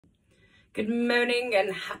Good morning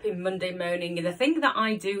and happy Monday morning. The thing that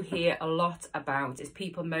I do hear a lot about is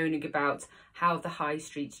people moaning about how the high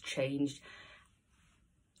street's changed.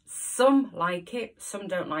 Some like it, some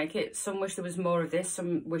don't like it, some wish there was more of this,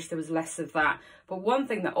 some wish there was less of that. But one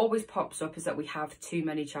thing that always pops up is that we have too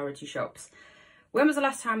many charity shops. When was the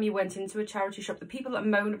last time you went into a charity shop? The people that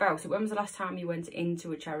moan about it, when was the last time you went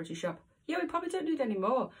into a charity shop? Yeah, we probably don't need any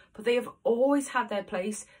more, but they have always had their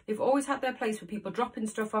place. They've always had their place for people dropping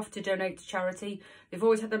stuff off to donate to charity. They've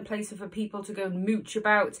always had their place for people to go and mooch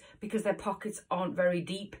about because their pockets aren't very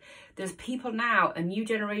deep. There's people now, a new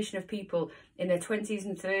generation of people in their 20s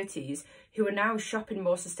and 30s who are now shopping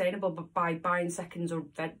more sustainable by buying seconds or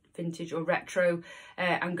vintage or retro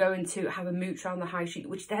and going to have a mooch around the high street,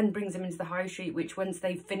 which then brings them into the high street, which once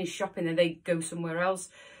they've finished shopping, then they go somewhere else.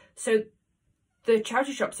 So the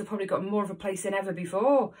charity shops have probably got more of a place than ever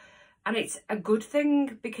before. And it's a good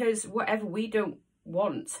thing because whatever we don't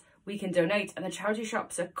want, we can donate. And the charity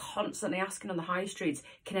shops are constantly asking on the high streets,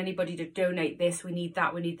 can anybody donate this? We need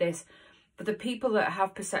that, we need this. But the people that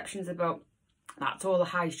have perceptions about that's all the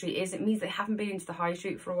high street is, it means they haven't been into the high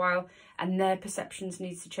street for a while and their perceptions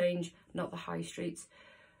needs to change, not the high streets.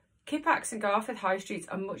 Kippax and Garforth high streets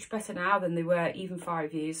are much better now than they were even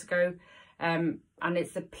 5 years ago. And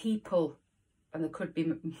it's the people, and there could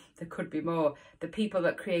be more, the people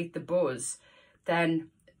that create the buzz then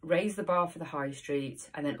raise the bar for the high street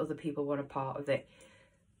and then other people want a part of it.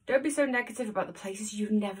 Don't be so negative about the places you've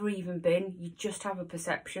never even been. You just have a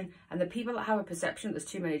perception, and the people that have a perception that there's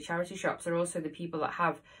too many charity shops are also the people that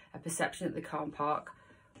have a perception that they can't park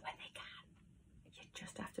when they can. You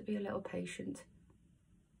just have to be a little patient.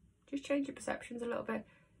 Just change your perceptions a little bit.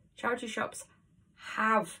 Charity shops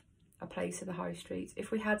have a place in the high streets. If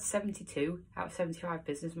we had 72 out of 75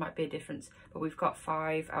 businesses, might be a difference, but we've got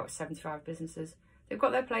 5 out of 75 businesses. They've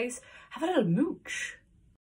got their place. Have a little mooch.